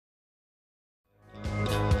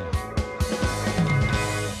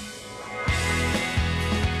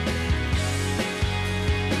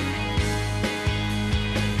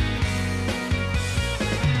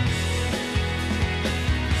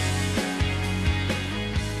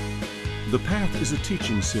The Path is a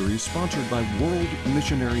teaching series sponsored by World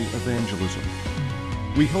Missionary Evangelism.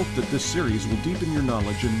 We hope that this series will deepen your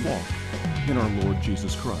knowledge and walk in our Lord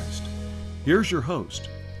Jesus Christ. Here's your host,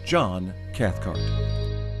 John Cathcart.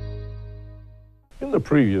 In the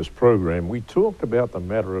previous program, we talked about the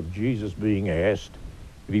matter of Jesus being asked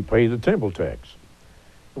if he paid the temple tax.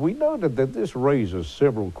 We noted that this raises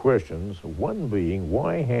several questions, one being,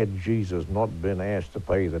 why had Jesus not been asked to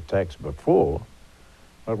pay the tax before,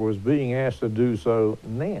 but was being asked to do so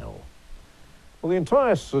now? Well, the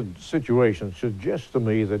entire situation suggests to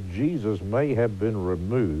me that Jesus may have been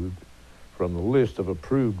removed from the list of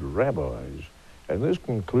approved rabbis, and this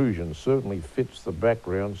conclusion certainly fits the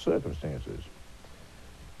background circumstances.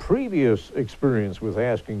 Previous experience with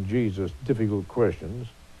asking Jesus difficult questions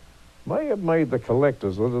may have made the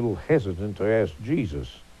collectors a little hesitant to ask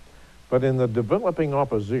Jesus, but in the developing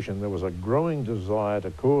opposition there was a growing desire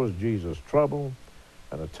to cause Jesus trouble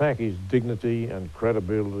and attack his dignity and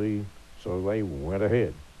credibility, so they went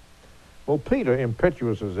ahead. Well, Peter,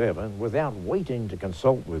 impetuous as ever, without waiting to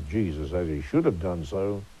consult with Jesus as he should have done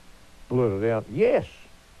so, blurted out, "Yes."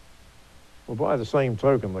 Well, by the same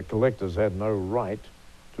token, the collectors had no right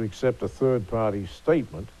to accept a third-party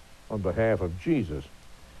statement on behalf of Jesus.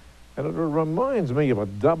 And it reminds me of a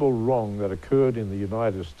double wrong that occurred in the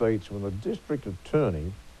United States when the district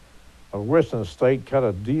attorney of Western State cut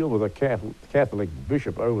a deal with a Catholic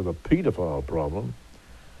bishop over the pedophile problem.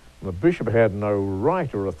 The bishop had no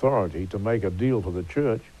right or authority to make a deal for the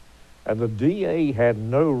church, and the DA had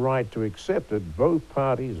no right to accept it. Both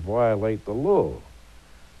parties violate the law.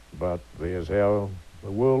 But there's how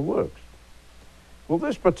the world works. Well,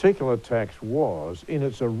 this particular tax was, in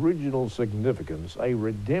its original significance, a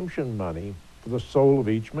redemption money for the soul of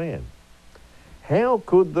each man. How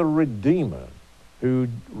could the Redeemer, who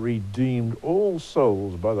redeemed all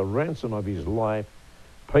souls by the ransom of his life,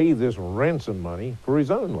 pay this ransom money for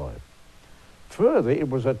his own life? Further, it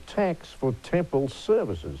was a tax for temple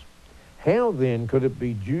services. How then could it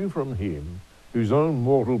be due from him, whose own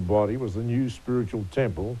mortal body was the new spiritual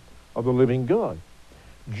temple of the living God?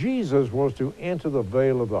 Jesus was to enter the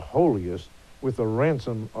veil of the holiest with the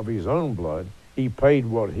ransom of his own blood. He paid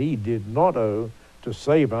what he did not owe to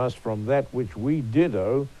save us from that which we did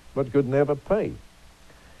owe but could never pay.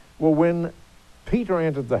 Well, when Peter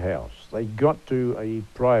entered the house, they got to a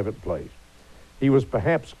private place. He was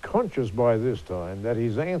perhaps conscious by this time that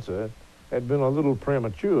his answer had been a little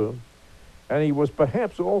premature, and he was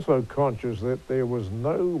perhaps also conscious that there was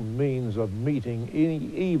no means of meeting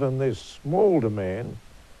even this small demand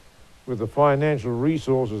with the financial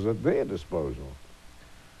resources at their disposal.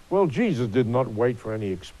 Well, Jesus did not wait for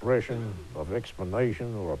any expression of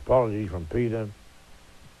explanation or apology from Peter,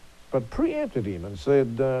 but preempted him and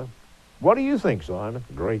said, "What do you think, Simon?"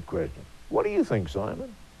 Great question. "What do you think,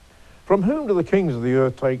 Simon? From whom do the kings of the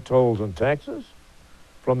earth take tolls and taxes?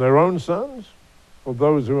 From their own sons or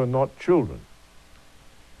those who are not children?"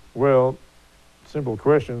 Well, simple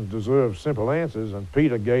questions deserve simple answers, and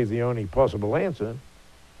Peter gave the only possible answer: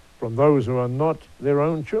 from those who are not their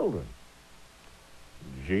own children.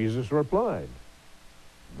 Jesus replied,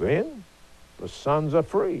 "Then the sons are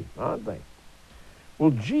free, aren't they?" Well,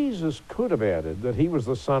 Jesus could have added that he was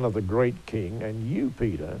the son of the great king, and you,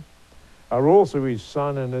 Peter, are also his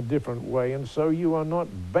son in a different way, and so you are not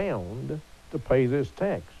bound to pay this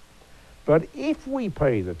tax. But if we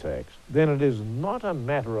pay the tax, then it is not a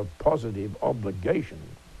matter of positive obligation,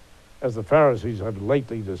 as the Pharisees have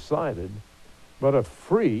lately decided, but a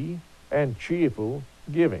free and cheerful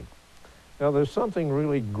giving. Now, there's something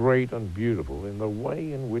really great and beautiful in the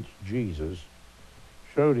way in which Jesus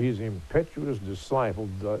showed his impetuous disciple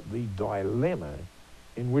the dilemma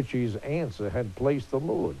in which his answer had placed the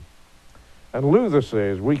Lord. And Luther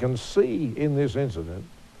says we can see in this incident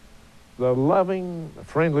the loving,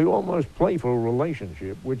 friendly, almost playful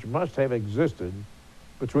relationship which must have existed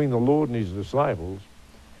between the Lord and his disciples,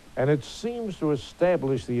 and it seems to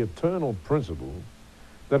establish the eternal principle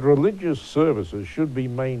that religious services should be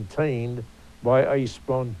maintained by a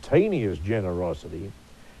spontaneous generosity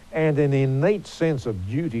and an innate sense of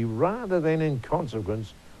duty rather than in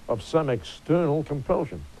consequence of some external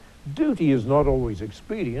compulsion. Duty is not always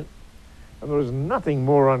expedient, and there is nothing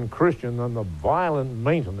more unchristian than the violent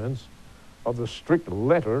maintenance of the strict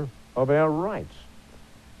letter of our rights.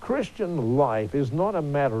 Christian life is not a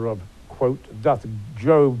matter of, quote, "doth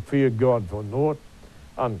Job fear God for naught,"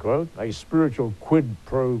 unquote, a spiritual quid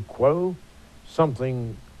pro quo,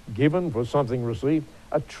 something given for something received.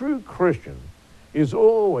 A true Christian is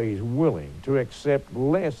always willing to accept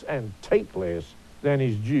less and take less than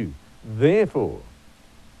is due. Therefore,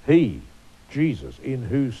 he, Jesus, in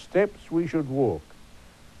whose steps we should walk,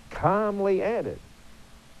 calmly added,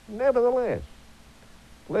 "Nevertheless,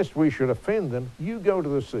 lest we should offend them, you go to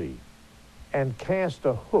the sea and cast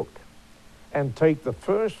a hook and take the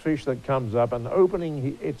first fish that comes up, and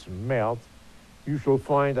opening its mouth, you shall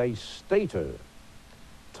find a stater.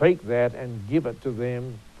 Take that and give it to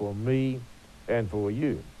them for me and for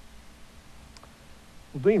you."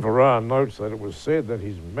 Well, Dean Farrar notes that it was said that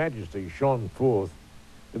His Majesty shone forth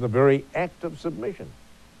in the very act of submission.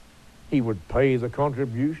 He would pay the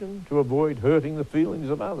contribution to avoid hurting the feelings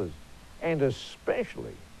of others, and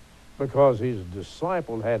especially because his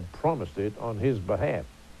disciple had promised it on his behalf.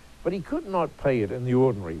 But he could not pay it in the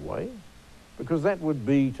ordinary way, because that would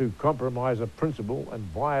be to compromise a principle and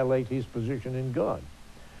violate his position in God.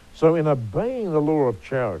 So in obeying the law of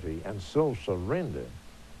charity and self-surrender,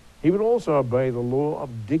 he would also obey the law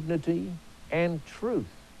of dignity and truth.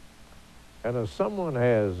 And as someone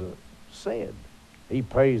has said, he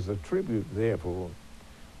pays the tribute, therefore,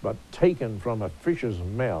 but taken from a fish's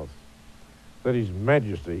mouth, that His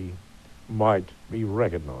Majesty might be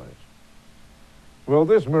recognized. Well,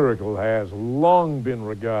 this miracle has long been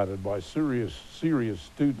regarded by serious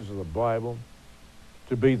students of the Bible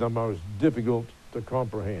to be the most difficult to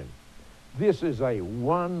comprehend. This is a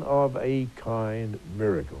one-of-a-kind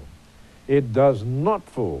miracle. It does not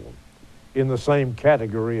fall in the same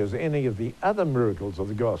category as any of the other miracles of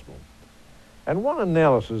the gospel. And one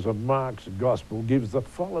analysis of Mark's gospel gives the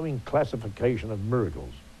following classification of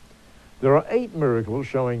miracles. There are 8 miracles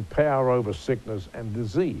showing power over sickness and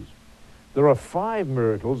disease. There are 5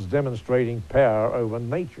 miracles demonstrating power over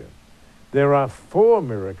nature. There are 4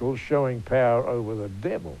 miracles showing power over the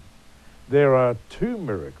devil. There are 2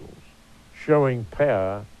 miracles showing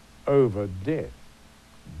power over death.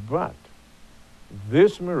 But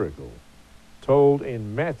this miracle, told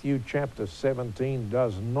in Matthew chapter 17,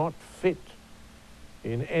 does not fit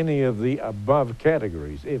in any of the above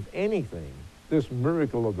categories. If anything, this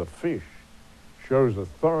miracle of the fish shows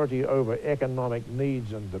authority over economic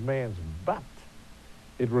needs and demands, but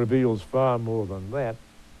it reveals far more than that.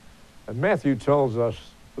 And Matthew tells us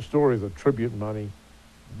the story of the tribute money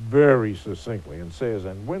very succinctly and says,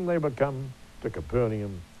 "And when they were come to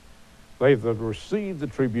Capernaum, they that received the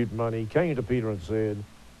tribute money came to Peter and said,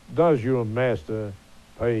 'Does your master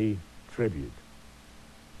pay tribute?'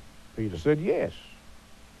 Peter said, 'Yes.'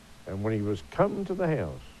 And when he was come to the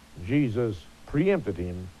house, Jesus preempted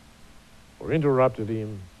him or interrupted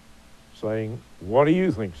him, saying, 'What do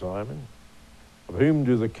you think, Simon? Of whom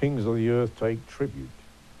do the kings of the earth take tribute?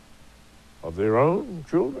 Of their own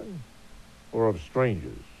children or of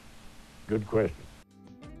strangers?'" Good question.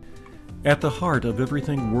 At the heart of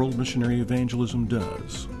everything World Missionary Evangelism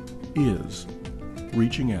does is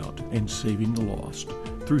reaching out and saving the lost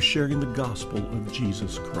through sharing the gospel of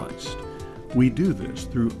Jesus Christ. We do this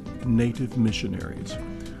through native missionaries.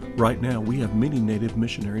 Right now, we have many native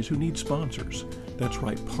missionaries who need sponsors. That's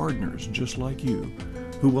right, partners just like you,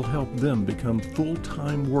 who will help them become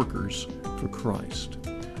full-time workers for Christ.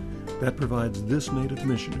 That provides this native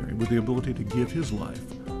missionary with the ability to give his life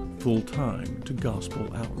full-time to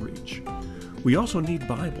gospel outreach. We also need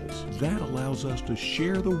Bibles. That allows us to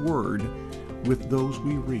share the word with those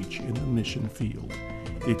we reach in the mission field.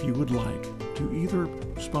 If you would like to either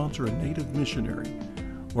sponsor a native missionary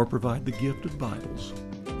or provide the gift of Bibles,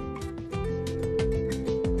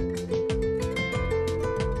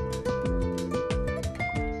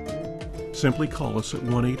 simply call us at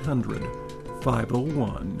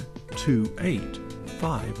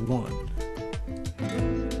 1-800-501-2851.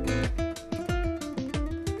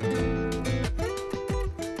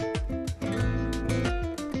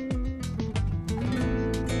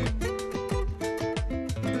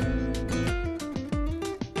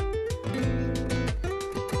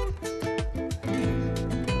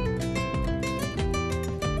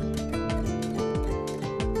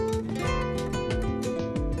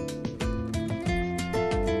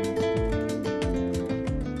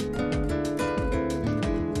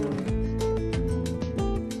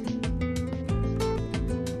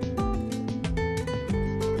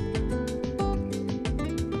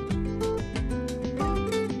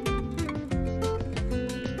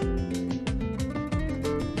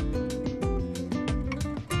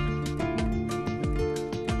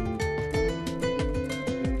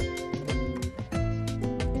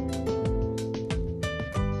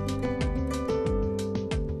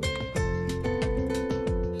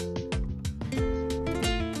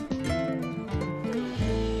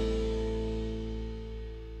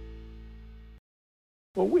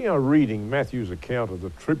 Well, we are reading Matthew's account of the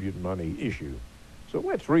tribute money issue. So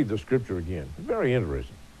let's read the scripture again. Very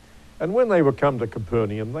interesting. "And when they were come to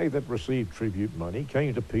Capernaum, they that received tribute money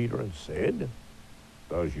came to Peter and said,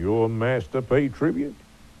 "Does your master pay tribute?"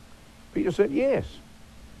 Peter said, "Yes."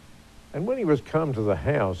 And when he was come to the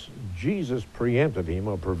house, Jesus preempted him,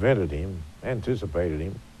 or prevented him, anticipated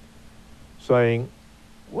him, saying,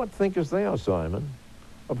 "What thinkest thou, Simon?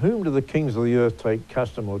 Of whom do the kings of the earth take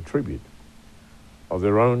custom or tribute? Of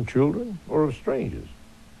their own children or of strangers?"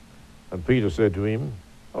 And Peter said to him,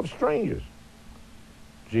 "Of strangers."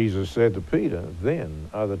 Jesus said to Peter, "Then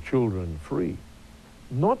are the children free.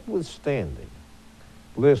 Notwithstanding,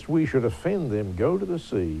 lest we should offend them, go to the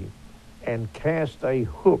sea and cast a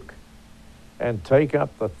hook and take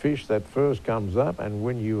up the fish that first comes up, and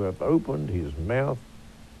when you have opened his mouth,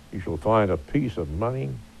 you shall find a piece of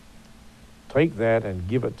money. Take that and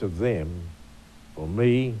give it to them for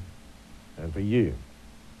me and for you."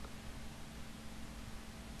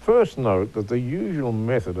 First note that the usual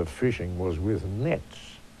method of fishing was with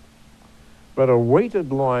nets, but a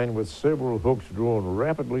weighted line with several hooks drawn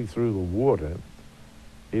rapidly through the water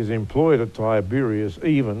is employed at Tiberias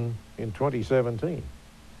even in 2017.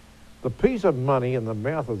 The piece of money in the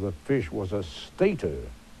mouth of the fish was a stater,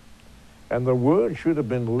 and the word should have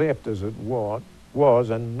been left as it was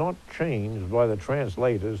and not changed by the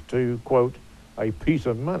translators to, quote, "a piece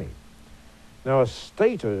of money." Now, a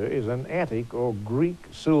stater is an Attic or Greek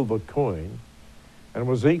silver coin and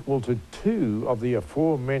was equal to 2 of the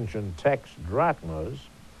aforementioned tax drachmas,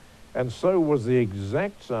 and so was the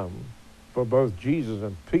exact sum for both Jesus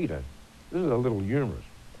and Peter. This is a little humorous.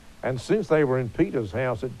 And since they were in Peter's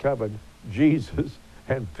house, it covered Jesus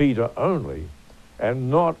and Peter only,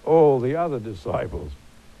 and not all the other disciples.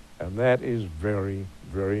 And that is very,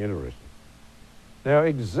 very interesting. Now,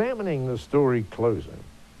 examining the story closer,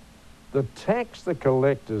 the tax the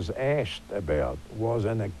collectors asked about was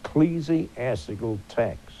an ecclesiastical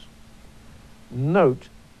tax. Note,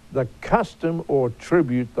 the custom or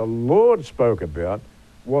tribute the Lord spoke about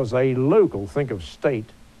was a local, think of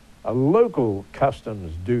state, a local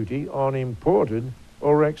customs duty on imported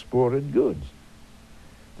or exported goods.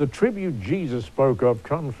 The tribute Jesus spoke of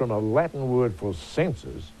comes from a Latin word for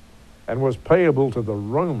census and was payable to the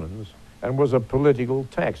Romans and was a political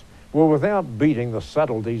tax. Well, without beating the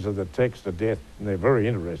subtleties of the text to death, and they're very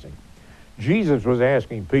interesting, Jesus was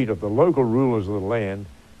asking Peter if the local rulers of the land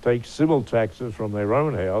take civil taxes from their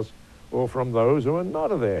own house or from those who are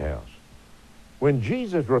not of their house. When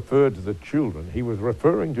Jesus referred to the children, he was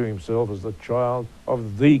referring to himself as the child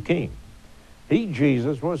of the king. He,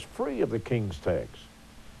 Jesus, was free of the king's tax.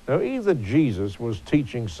 Now, either Jesus was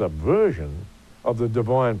teaching subversion of the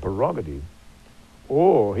divine prerogative,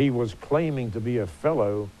 or he was claiming to be a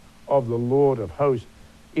fellow of the Lord of hosts.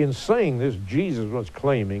 In saying this, Jesus was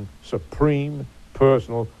claiming supreme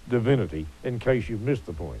personal divinity, in case you've missed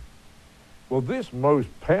the point. Well, this most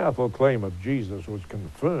powerful claim of Jesus was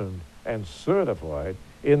confirmed and certified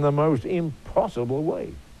in the most impossible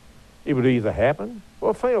way. It would either happen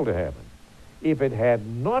or fail to happen. If it had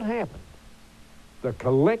not happened, the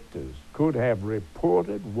collectors could have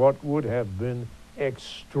reported what would have been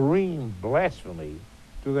extreme blasphemy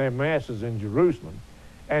to their masses in Jerusalem,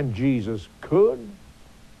 and Jesus could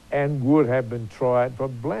and would have been tried for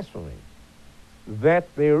blasphemy.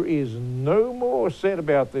 That there is no more said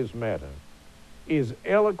about this matter is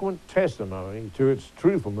eloquent testimony to its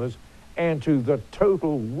truthfulness and to the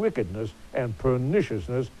total wickedness and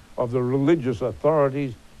perniciousness of the religious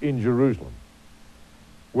authorities in Jerusalem.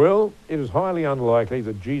 Well, it is highly unlikely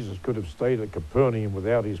that Jesus could have stayed at Capernaum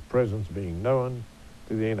without his presence being known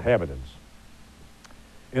to the inhabitants.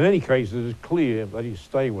 In any case, it is clear that his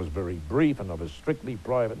stay was very brief and of a strictly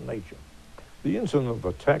private nature. The incident of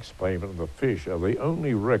the tax payment and the fish are the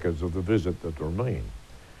only records of the visit that remain.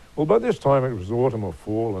 Well, by this time it was autumn or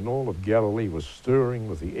fall, and all of Galilee was stirring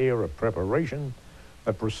with the air of preparation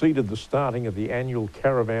that preceded the starting of the annual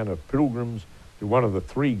caravan of pilgrims to one of the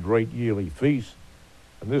 3 great yearly feasts,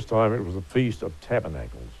 and this time it was the Feast of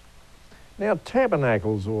Tabernacles. Now,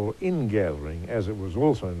 Tabernacles, or ingathering, as it was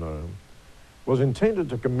also known, was intended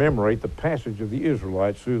to commemorate the passage of the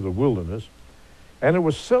Israelites through the wilderness, and it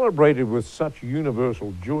was celebrated with such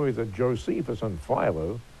universal joy that Josephus and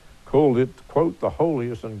Philo called it, quote, the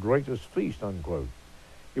holiest and greatest feast, unquote.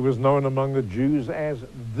 It was known among the Jews as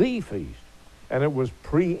the feast, and it was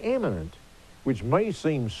preeminent, which may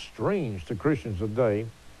seem strange to Christians today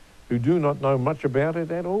who do not know much about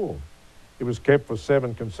it at all. It was kept for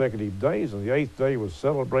 7 consecutive days, and the 8th day was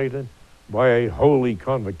celebrated by a holy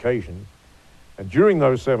convocation. And during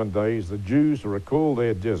those 7 days, the Jews, to recall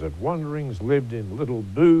their desert wanderings, lived in little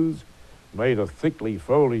booths made of thickly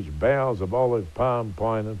foliaged boughs of olive, palm,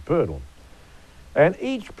 pine, and myrtle. And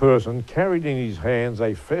each person carried in his hands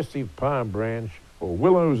a festive palm branch, or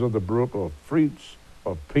willows of the brook, or fruits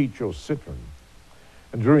of peach or citron.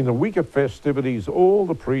 And during the week of festivities, all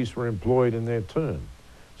the priests were employed in their turn.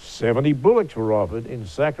 70 bullocks were offered in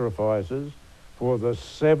sacrifices for the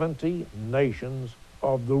 70 nations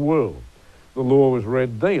of the world. The law was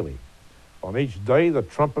read daily. On each day, the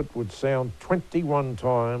trumpet would sound 21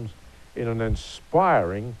 times in an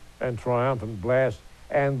inspiring and triumphant blast,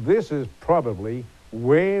 and this is probably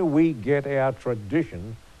where we get our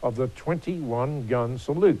tradition of the 21-gun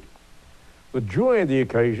salute. The joy of the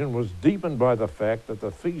occasion was deepened by the fact that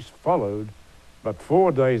the feast followed but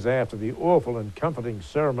 4 days after the awful and comforting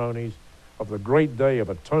ceremonies of the great day of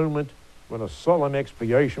atonement, when a solemn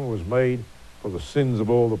expiation was made for the sins of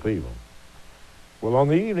all the people. Well, on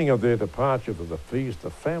the evening of their departure for the feast, the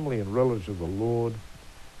family and relatives of the Lord,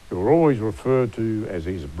 who were always referred to as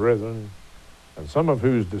his brethren, and some of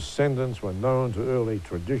whose descendants were known to early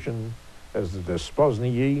tradition as the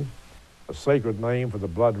Desposnii, a sacred name for the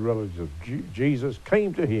blood relatives of Jesus,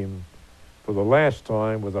 came to him for the last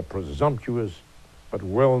time with a presumptuous but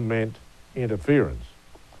well-meant interference.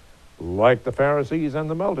 Like the Pharisees and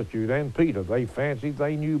the multitude and Peter, they fancied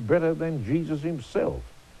they knew better than Jesus himself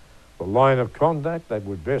the line of conduct that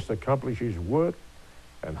would best accomplish his work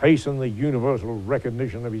and hasten the universal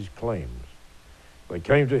recognition of his claims. They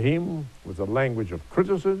came to him with the language of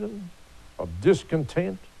criticism, of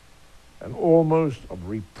discontent, and almost of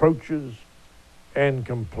reproaches and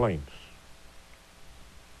complaints.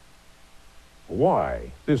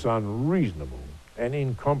 Why this unreasonable and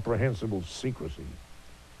incomprehensible secrecy?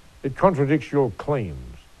 It contradicts your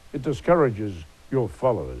claims. It discourages your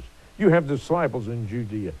followers. You have disciples in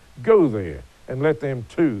Judea. Go there and let them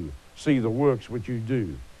too see the works which you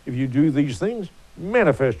do. If you do these things,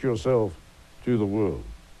 manifest yourself to the world.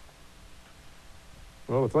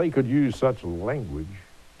 Well, if they could use such language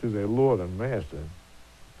to their Lord and Master,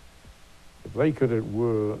 if they could, it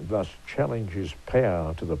were, thus challenge his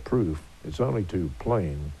power to the proof, it's only too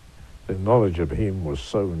plain their knowledge of him was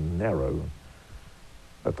so narrow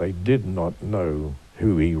that they did not know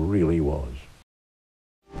who he really was.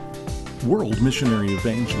 World Missionary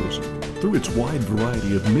Evangelism, through its wide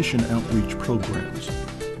variety of mission outreach programs,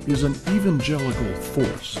 is an evangelical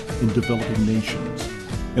force in developing nations,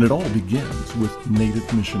 and it all begins with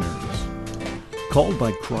native missionaries. Called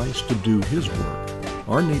by Christ to do his work,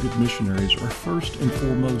 our native missionaries are first and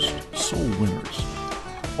foremost soul winners.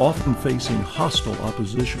 Often facing hostile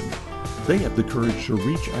opposition, they have the courage to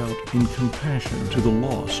reach out in compassion to the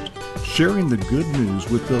lost, sharing the good news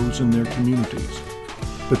with those in their communities.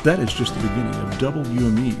 But that is just the beginning of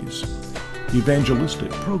WME's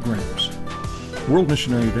evangelistic programs. World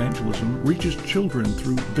Missionary Evangelism reaches children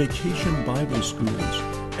through vacation Bible schools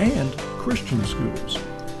and Christian schools.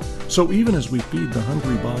 So even as we feed the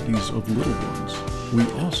hungry bodies of little ones, we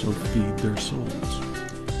also feed their souls.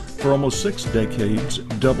 For almost 6 decades,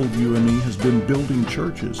 WME has been building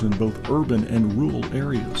churches in both urban and rural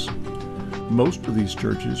areas. Most of these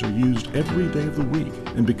churches are used every day of the week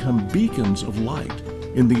and become beacons of light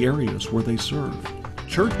in the areas where they serve.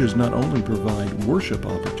 Churches not only provide worship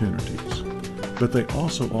opportunities, but they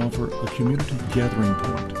also offer a community gathering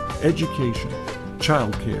point, education,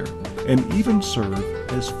 childcare, and even serve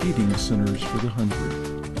as feeding centers for the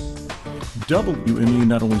hungry. WME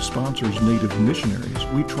not only sponsors native missionaries,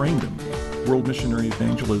 we train them. World Missionary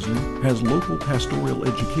Evangelism has local pastoral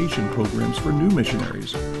education programs for new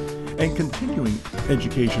missionaries and continuing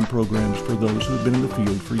education programs for those who have been in the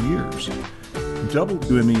field for years.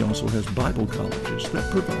 WME also has Bible colleges that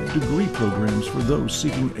provide degree programs for those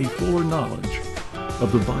seeking a fuller knowledge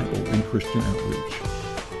of the Bible and Christian outreach.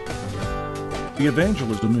 The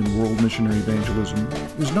evangelism in World Missionary Evangelism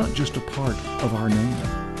is not just a part of our name.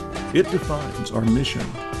 It defines our mission,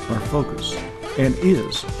 our focus, and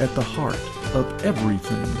is at the heart of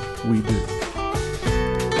everything we do.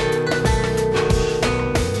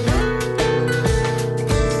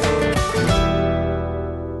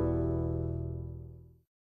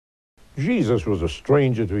 Jesus was a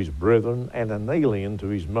stranger to his brethren and an alien to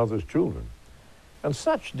his mother's children. And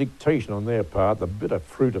such dictation on their part, the bitter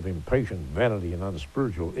fruit of impatient vanity and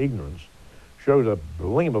unspiritual ignorance, showed a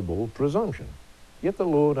blamable presumption. Yet the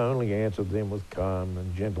Lord only answered them with calm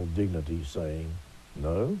and gentle dignity, saying,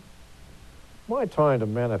 "No, my time to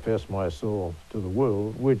manifest myself to the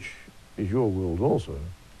world, which is your world also,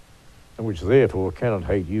 and which therefore cannot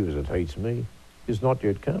hate you as it hates me, is not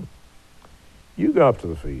yet come. You go up to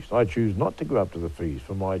the feast. I choose not to go up to the feast,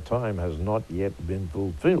 for my time has not yet been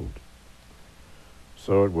fulfilled."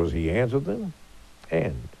 So it was he answered them,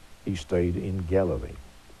 and he stayed in Galilee.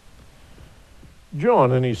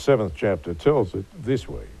 John, in his 7th chapter, tells it this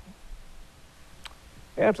way.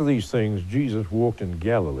 After these things, Jesus walked in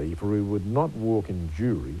Galilee, for he would not walk in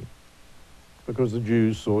Jewry, because the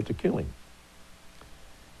Jews sought to kill him.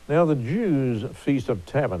 Now the Jews' Feast of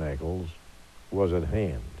Tabernacles was at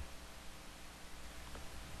hand.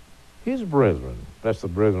 His brethren, that's the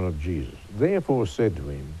brethren of Jesus, therefore said to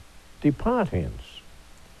him, "Depart hence,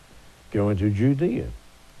 go into Judea,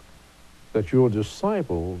 that your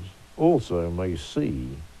disciples also may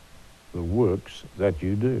see the works that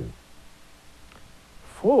you do.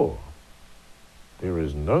 For there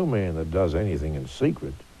is no man that does anything in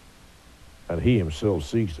secret, and he himself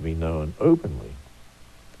seeks to be known openly.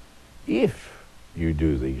 If you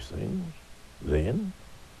do these things, then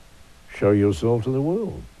show yourself to the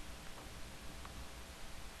world."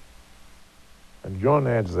 And John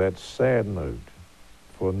adds that sad note,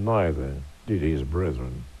 for neither did his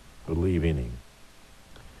brethren believe in him.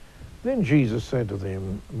 Then Jesus said to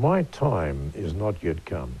them, "My time is not yet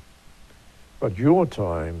come, but your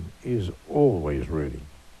time is always ready.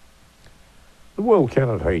 The world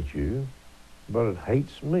cannot hate you, but it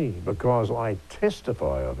hates me, because I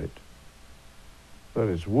testify of it, that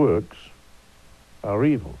its works are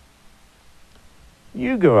evil.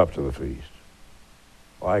 You go up to the feast.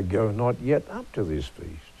 I go not yet up to this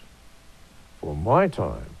feast, for my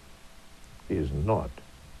time is not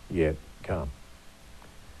yet come."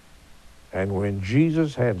 And when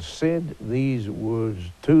Jesus had said these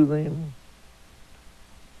words to them,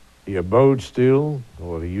 he abode still,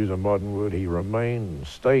 or to use a modern word, he remained and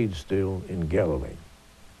stayed still in Galilee.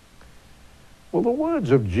 Well, the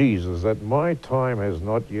words of Jesus, that my time has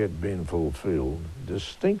not yet been fulfilled,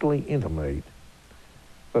 distinctly intimate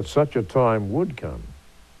that such a time would come.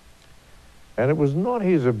 And it was not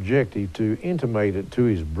his objective to intimate it to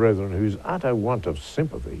his brethren, whose utter want of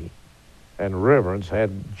sympathy and reverence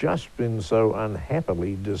had just been so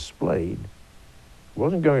unhappily displayed. He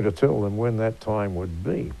wasn't going to tell them when that time would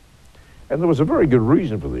be. And there was a very good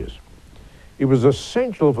reason for this. It was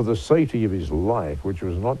essential for the safety of his life, which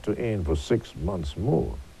was not to end for 6 months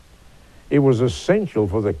more. It was essential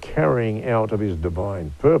for the carrying out of his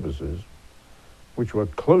divine purposes, which were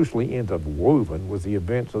closely interwoven with the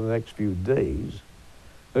events of the next few days,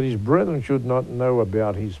 that his brethren should not know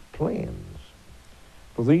about his plans.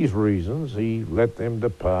 For these reasons, he let them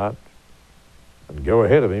depart and go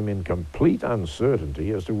ahead of him in complete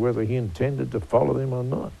uncertainty as to whether he intended to follow them or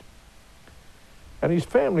not. And his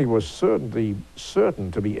family was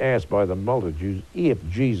certain to be asked by the multitudes if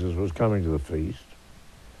Jesus was coming to the feast,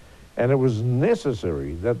 and it was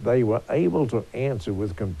necessary that they were able to answer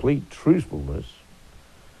with complete truthfulness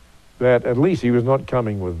that at least he was not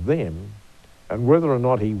coming with them, and whether or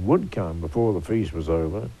not he would come before the feast was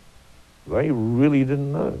over, they really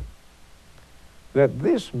didn't know. That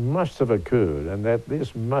this must have occurred and that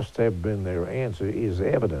this must have been their answer is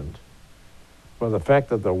evident by the fact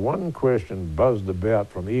that the one question buzzed about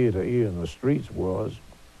from ear to ear in the streets was,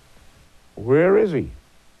 "Where is he?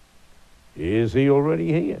 Is he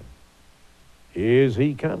already here? Is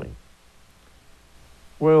he coming?"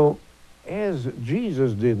 Well, as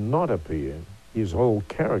Jesus did not appear, his whole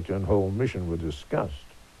character and whole mission were discussed.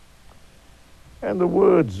 And the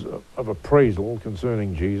words of appraisal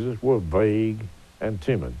concerning Jesus were vague and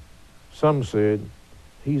timid. Some said,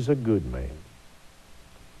 "He's a good man."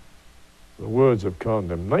 The words of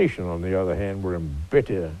condemnation, on the other hand, were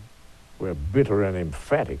bitter and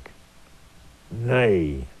emphatic.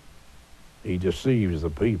 "Nay, he deceives the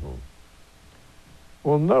people."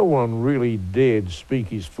 Well, no one really dared speak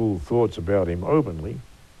his full thoughts about him openly.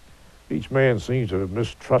 Each man seems to have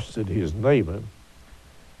mistrusted his neighbor,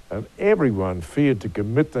 and everyone feared to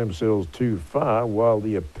commit themselves too far, while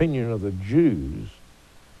the opinion of the Jews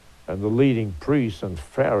and the leading priests and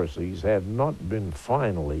Pharisees had not been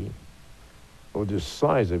finally or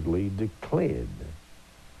decisively declared.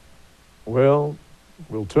 Well,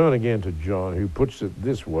 we'll turn again to John, who puts it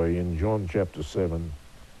this way in John chapter 7,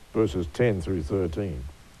 verses 10 through 13.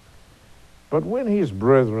 "But when his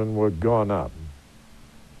brethren were gone up,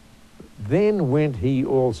 then went he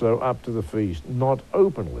also up to the feast, not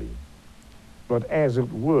openly, but as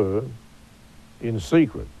it were in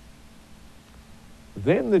secret.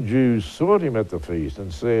 Then the Jews sought him at the feast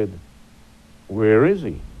and said, 'Where is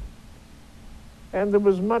he?' And there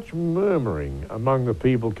was much murmuring among the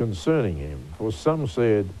people concerning him, for some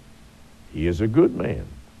said, 'He is a good man.'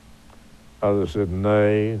 Others said,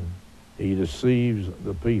 'Nay, he deceives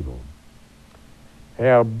the people.'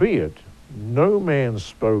 Howbeit, no man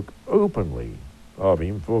spoke openly of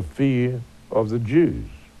him for fear of the Jews."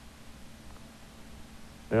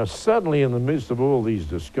 Now suddenly, in the midst of all these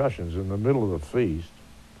discussions, in the middle of the feast,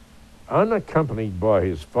 unaccompanied by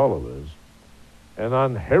his followers and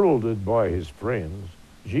unheralded by his friends,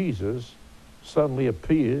 Jesus suddenly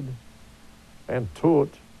appeared and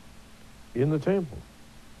taught in the temple.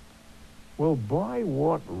 Well, by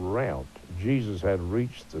what route Jesus had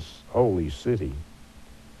reached this holy city,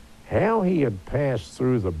 how he had passed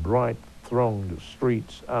through the bright thronged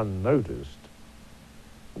streets unnoticed,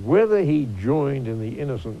 whether he joined in the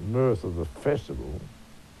innocent mirth of the festival,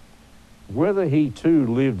 whether he too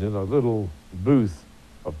lived in a little booth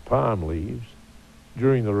of palm leaves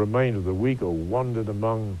during the remainder of the week, or wandered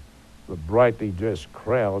among the brightly dressed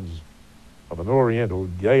crowds of an oriental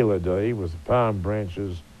gala day with palm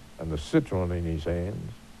branches and the citron in his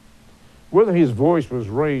hands, whether his voice was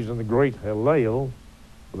raised in the great Hallel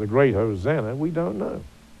or the great Hosanna, we don't know.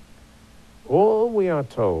 All we are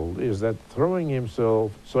told is that throwing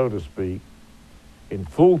himself, so to speak, in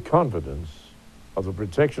full confidence of the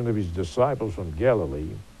protection of his disciples from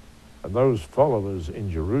Galilee and those followers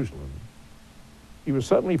in Jerusalem, he was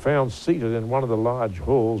suddenly found seated in one of the large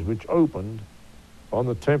halls which opened on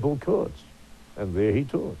the temple courts, and there he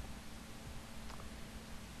taught.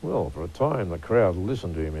 Well, for a time the crowd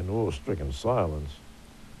listened to him in awe-stricken silence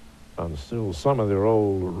until some of their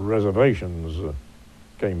old reservations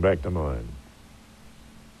came back to mind.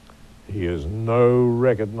 He is no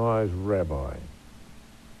recognized rabbi.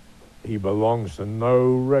 He belongs to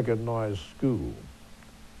no recognized school.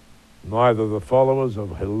 Neither the followers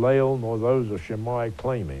of Hillel nor those of Shammai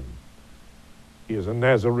claim him. He is a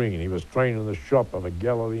Nazarene. He was trained in the shop of a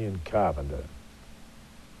Galilean carpenter.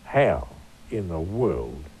 How in the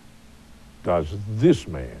world does this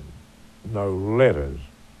man know letters,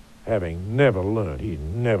 having never learned? He's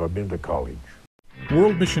never been to college.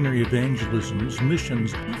 World Missionary Evangelism's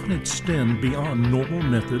missions often extend beyond normal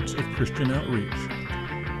methods of Christian outreach.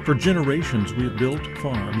 For generations, we have built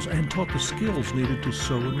farms and taught the skills needed to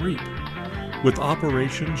sow and reap. With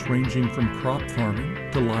operations ranging from crop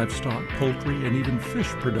farming to livestock, poultry, and even fish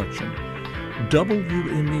production,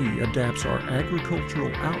 WME adapts our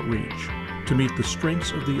agricultural outreach to meet the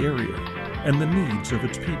strengths of the area and the needs of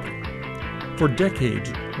its people. For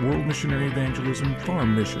decades, World Missionary Evangelism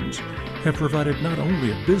farm missions have provided not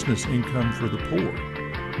only a business income for the poor,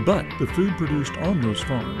 but the food produced on those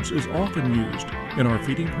farms is often used in our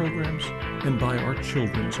feeding programs and by our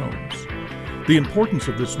children's homes. The importance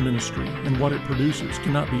of this ministry and what it produces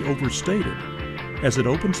cannot be overstated, as it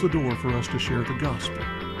opens the door for us to share the gospel.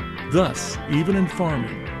 Thus, even in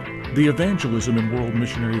farming, the evangelism in World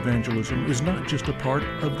Missionary Evangelism is not just a part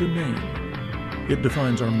of the name. It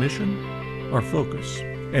defines our mission, our focus,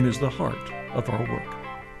 and is the heart of our work.